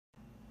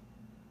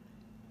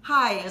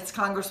Hi, it's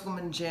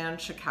Congresswoman Jan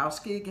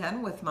Schakowsky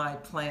again with my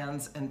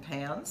Plans and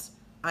Pans.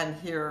 I'm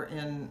here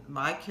in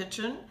my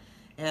kitchen,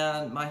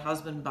 and my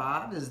husband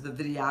Bob is the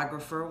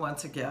videographer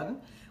once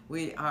again.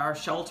 We are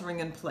sheltering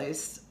in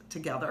place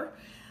together,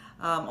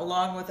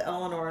 along with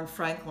Eleanor and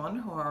Franklin,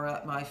 who are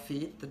at my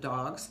feet, the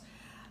dogs.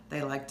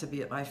 They like to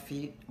be at my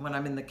feet when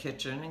I'm in the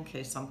kitchen in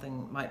case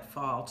something might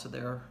fall to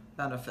their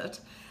benefit.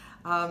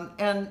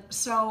 And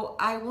so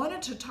I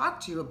wanted to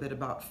talk to you a bit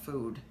about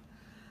food.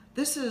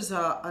 This is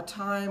a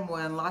time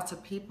when lots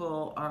of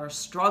people are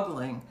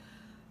struggling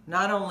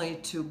not only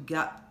to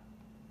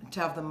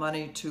have the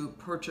money to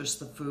purchase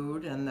the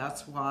food, and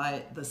that's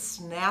why the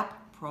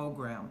SNAP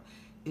program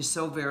is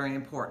so very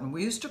important.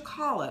 We used to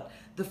call it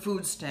the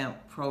food stamp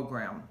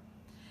program.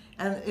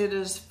 And it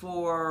is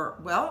for,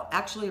 well,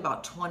 actually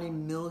about 20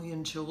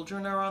 million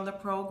children are on the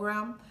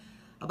program,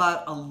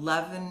 about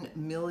 11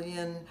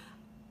 million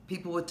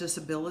people with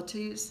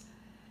disabilities,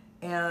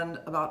 and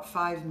about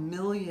 5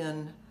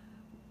 million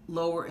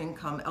lower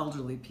income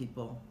elderly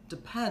people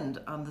depend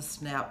on the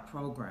SNAP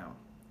program.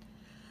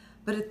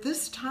 But at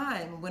this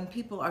time, when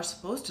people are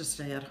supposed to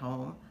stay at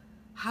home,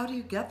 how do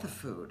you get the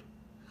food?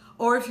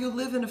 Or if you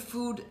live in a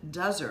food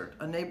desert,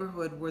 a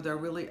neighborhood where there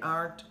really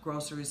aren't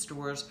grocery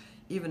stores,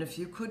 even if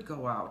you could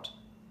go out,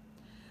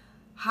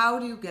 how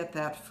do you get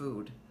that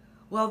food?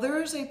 Well,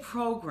 there is a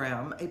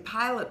program, a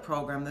pilot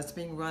program that's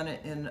being run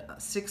in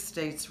 6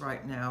 states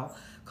right now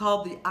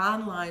called the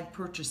Online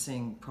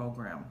Purchasing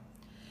Program.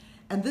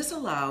 And this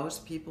allows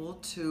people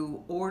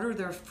to order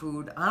their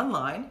food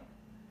online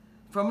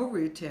from a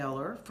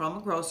retailer, from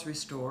a grocery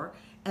store,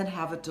 and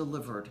have it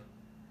delivered.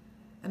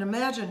 And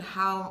imagine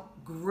how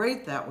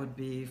great that would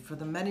be for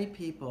the many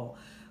people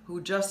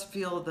who just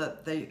feel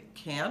that they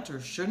can't or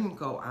shouldn't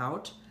go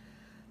out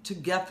to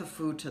get the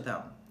food to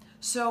them.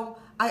 So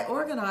I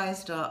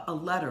organized a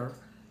letter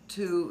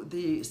to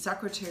the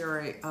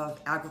Secretary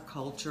of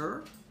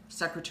Agriculture,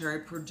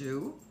 Secretary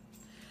Perdue,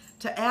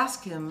 to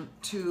ask him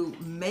to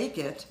make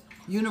it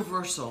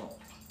universal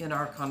in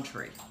our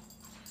country.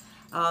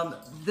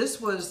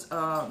 This was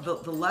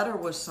the letter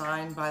was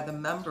signed by the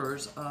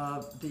members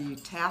of the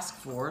task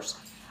force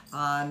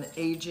on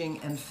aging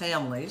and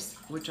families,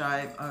 which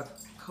I'm a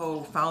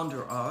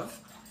co-founder of,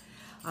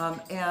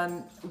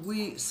 and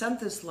we sent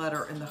this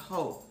letter in the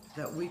hope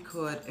that we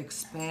could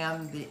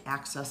expand the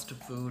access to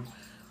food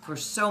for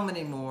so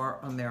many more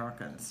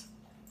Americans.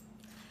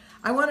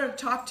 I wanted to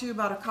talk to you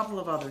about a couple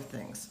of other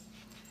things.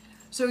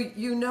 So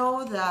you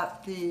know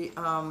that the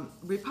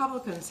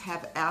Republicans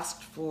have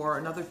asked for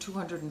another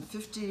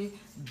 $250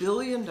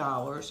 billion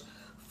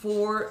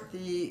for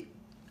the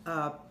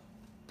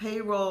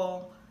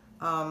payroll,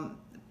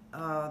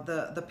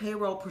 the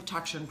payroll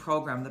protection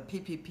program, the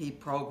PPP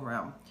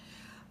program,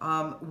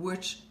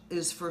 which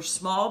is for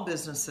small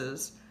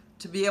businesses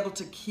to be able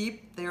to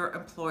keep their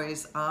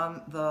employees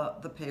on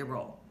the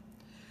payroll.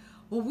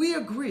 Well, we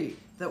agree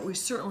that we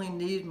certainly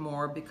need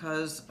more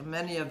because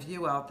many of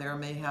you out there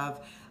may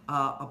have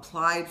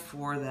applied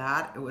for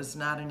that. It was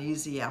not an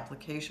easy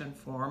application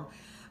form.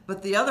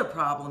 But the other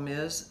problem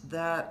is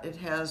that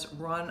it's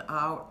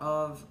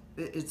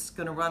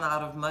going to run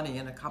out of money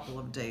in a couple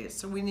of days.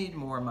 So we need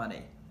more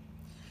money.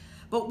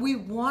 But we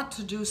want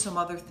to do some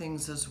other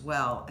things as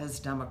well as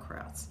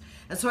Democrats.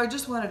 And so I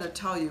just wanted to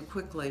tell you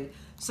quickly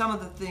some of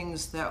the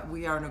things that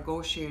we are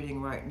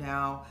negotiating right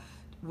now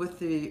with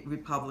the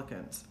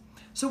Republicans.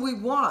 So we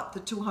want the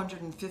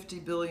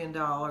 $250 billion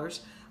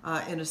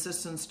in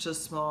assistance to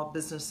small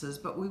businesses,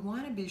 but we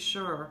want to be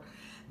sure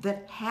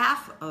that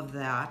half of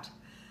that,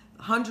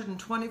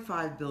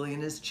 $125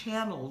 billion, is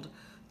channeled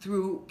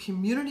through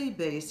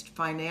community-based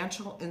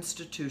financial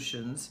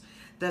institutions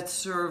that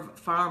serve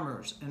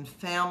farmers and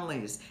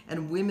families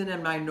and women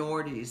and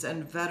minorities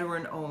and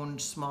veteran-owned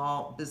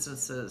small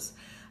businesses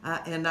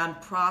and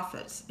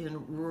nonprofits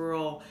in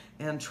rural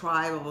and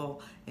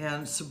tribal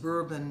and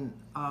suburban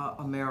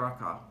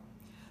America.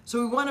 So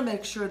we want to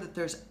make sure that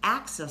there's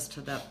access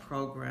to that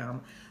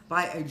program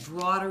by a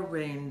broader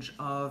range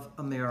of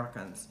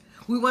Americans.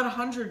 We want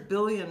 $100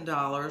 billion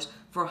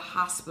for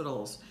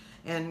hospitals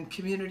and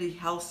community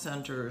health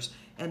centers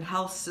and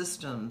health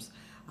systems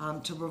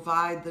to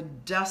provide the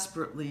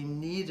desperately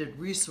needed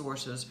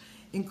resources,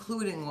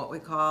 including what we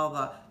call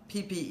the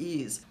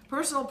PPEs,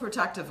 personal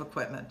protective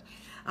equipment.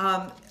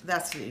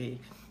 That's the E.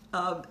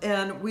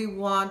 And we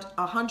want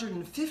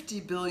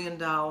 $150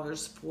 billion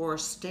for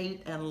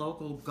state and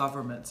local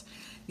governments.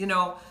 You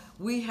know,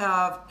 we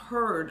have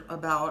heard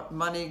about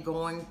money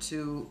going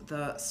to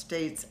the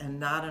states and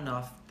not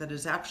enough that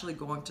is actually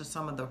going to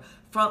some of the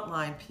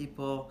frontline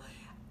people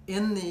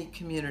in the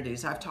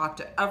communities. I've talked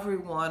to every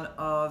one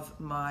of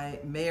my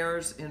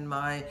mayors in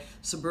my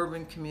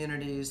suburban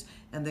communities,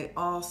 and they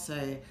all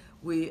say,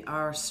 we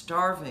are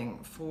starving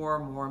for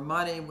more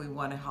money. We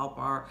want to help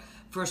our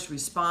first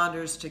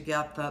responders to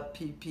get the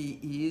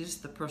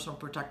PPEs, the personal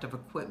protective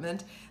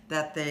equipment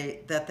that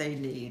they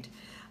need.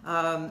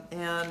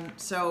 And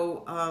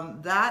so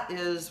that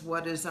is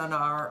what is on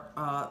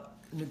our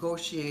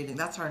negotiating,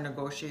 that's our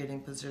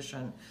negotiating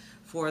position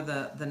for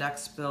the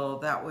next bill,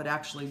 that would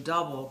actually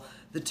double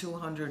the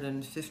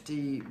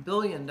 $250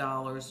 billion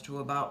to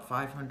about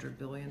 $500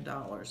 billion.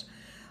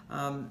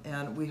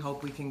 And we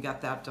hope we can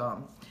get that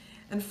done.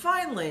 And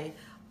finally,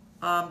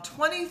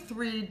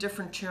 23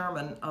 different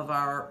chairmen of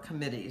our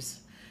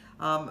committees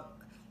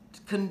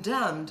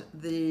condemned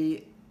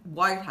the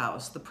White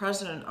House, the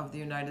President of the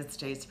United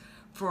States,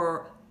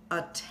 for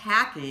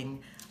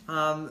attacking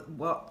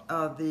the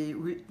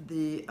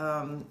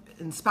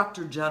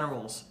inspector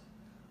generals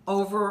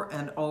over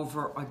and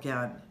over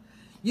again.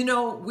 You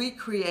know, we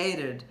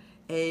created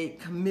a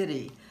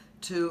committee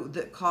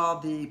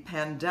called the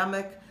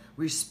Pandemic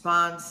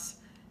Response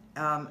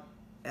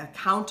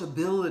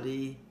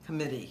Accountability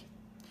Committee.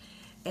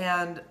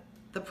 And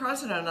the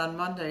president on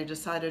Monday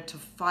decided to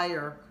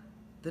fire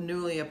the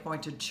newly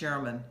appointed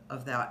chairman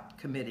of that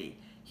committee.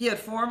 He had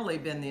formerly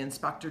been the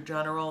Inspector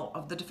General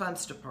of the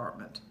Defense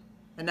Department,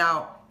 and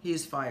now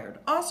he's fired.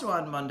 Also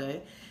on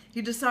Monday,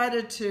 he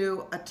decided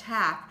to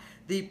attack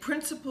the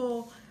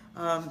principal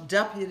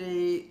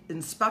Deputy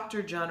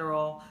Inspector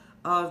General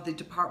of the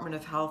Department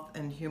of Health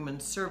and Human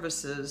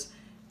Services.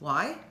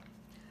 Why?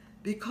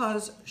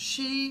 Because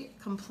she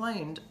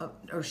complained,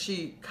 or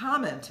she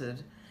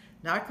commented,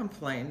 not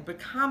complained, but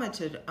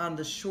commented on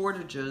the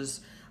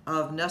shortages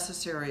of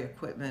necessary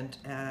equipment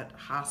at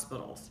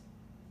hospitals.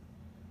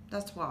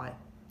 That's why.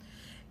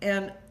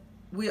 And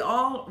we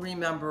all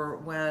remember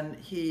when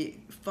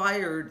he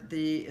fired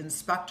the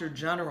Inspector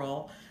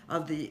General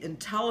of the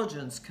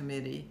Intelligence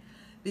Committee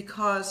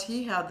because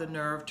he had the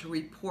nerve to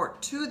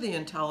report to the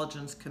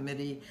Intelligence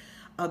Committee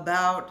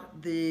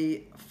about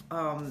the,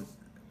 about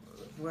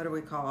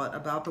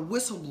the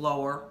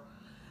whistleblower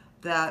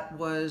that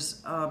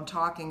was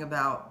talking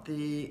about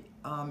the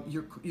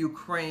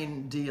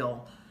Ukraine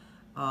deal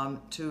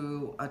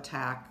to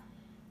attack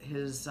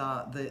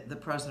the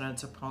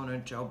president's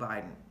opponent, Joe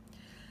Biden.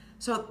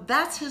 So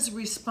that's his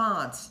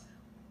response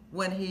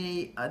when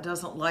he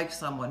doesn't like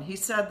someone. He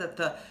said that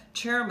the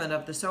chairman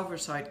of this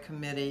oversight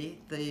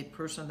committee, the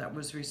person that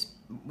was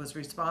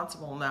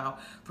responsible now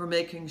for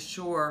making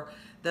sure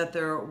that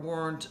there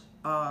weren't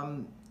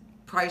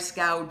price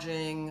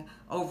gouging,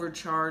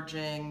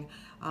 overcharging,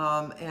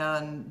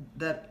 and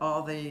that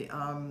all the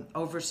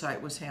oversight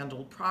was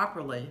handled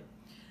properly.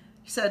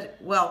 He said,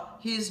 well,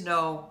 he's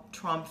no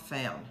Trump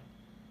fan.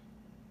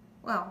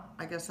 Well,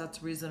 I guess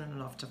that's reason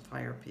enough to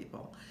fire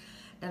people.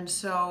 And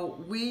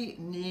so we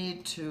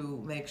need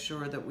to make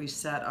sure that we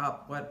set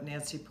up what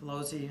Nancy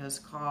Pelosi has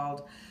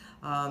called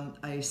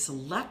a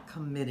select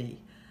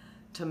committee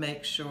to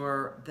make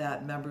sure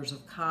that members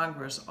of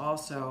Congress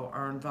also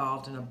are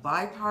involved in a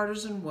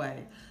bipartisan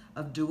way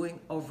of doing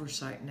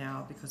oversight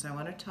now, because I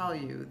want to tell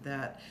you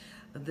that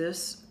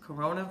this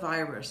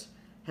coronavirus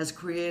has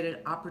created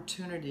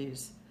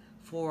opportunities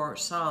for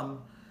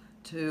some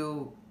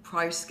to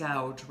price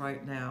gouge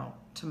right now,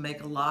 to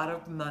make a lot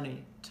of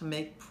money, to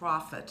make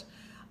profit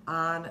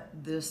on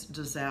this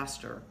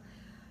disaster.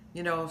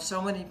 You know,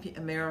 so many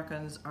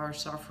Americans are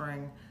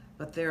suffering,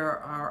 but there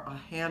are a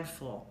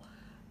handful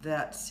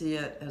that see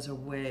it as a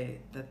way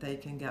that they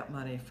can get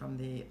money from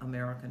the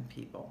American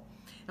people.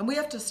 And we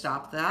have to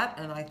stop that,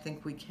 and I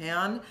think we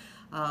can.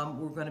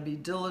 We're going to be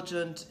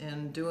diligent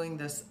in doing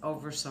this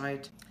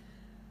oversight.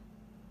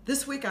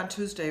 This week on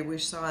Tuesday, we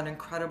saw an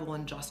incredible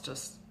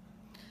injustice.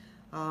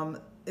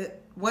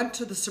 It went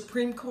to the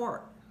Supreme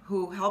Court,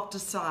 who helped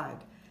decide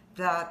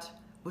that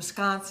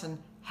Wisconsin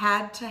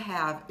had to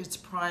have its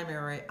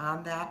primary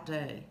on that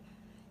day,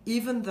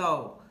 even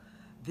though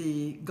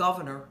the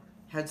governor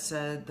had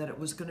said that it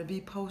was going to be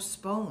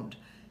postponed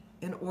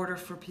in order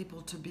for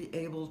people to be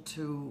able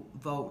to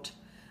vote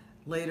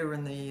later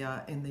in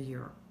the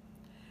year.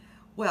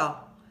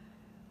 Well,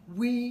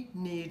 we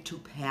need to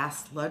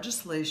pass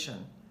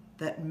legislation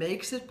that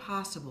makes it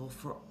possible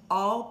for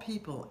all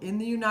people in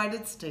the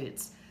United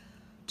States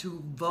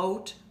to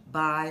vote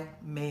by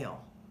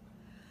mail.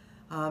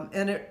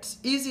 And it's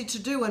easy to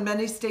do, and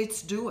many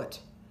states do it.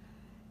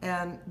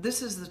 And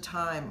this is the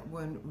time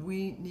when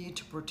we need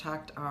to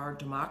protect our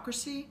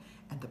democracy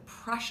and the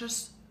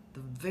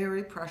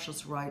very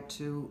precious right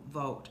to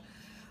vote,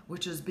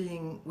 which is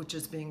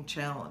being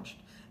challenged.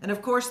 And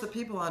of course, the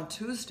people on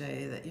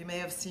Tuesday that you may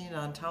have seen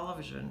on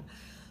television,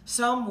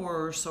 some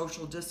were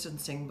social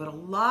distancing, but a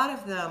lot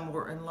of them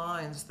were in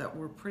lines that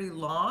were pretty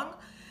long,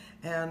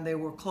 and they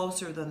were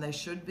closer than they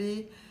should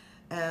be.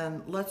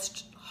 And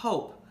let's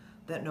hope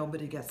that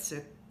nobody gets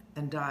sick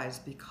and dies,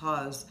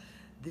 because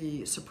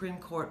the Supreme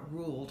Court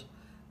ruled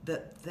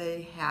that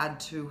they had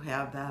to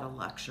have that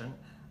election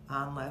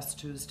on last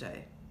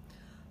Tuesday.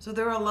 So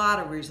there are a lot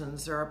of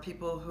reasons. There are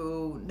people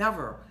who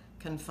never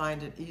can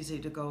find it easy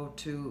to go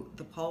to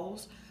the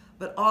polls,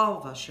 but all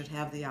of us should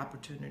have the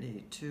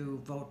opportunity to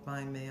vote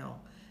by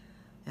mail.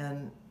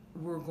 And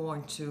we're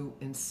going to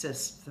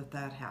insist that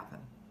that happen.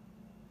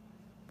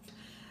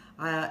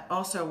 I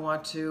also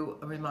want to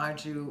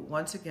remind you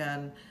once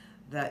again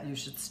that you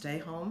should stay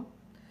home,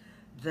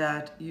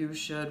 that you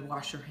should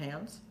wash your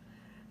hands,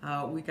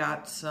 We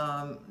got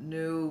some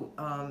new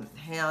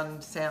hand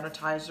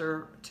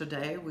sanitizer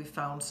today. We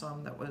found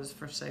some that was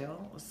for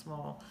sale, a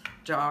small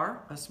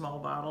jar, a small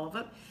bottle of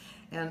it.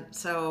 And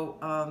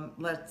so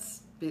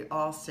let's be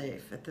all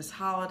safe. At this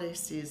holiday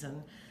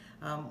season,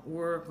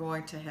 we're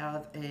going to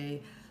have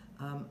a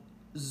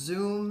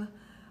Zoom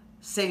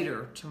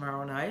Seder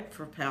tomorrow night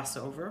for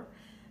Passover.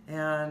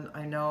 And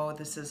I know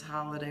this is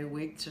holiday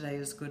week. Today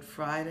is Good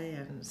Friday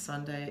and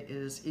Sunday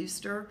is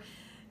Easter.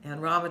 And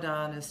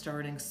Ramadan is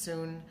starting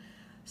soon.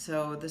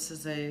 So this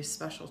is a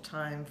special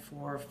time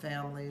for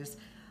families.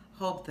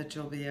 Hope that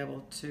you'll be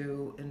able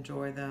to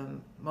enjoy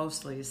them.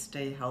 Mostly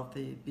stay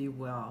healthy, be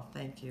well.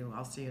 Thank you.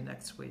 I'll see you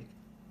next week.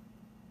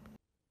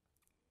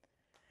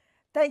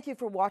 Thank you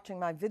for watching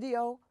my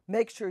video.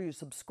 Make sure you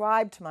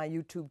subscribe to my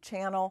YouTube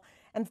channel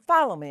and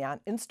follow me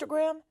on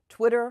Instagram,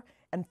 Twitter,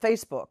 and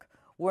Facebook,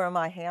 where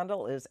my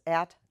handle is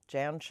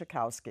 @Jan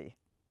Schakowsky.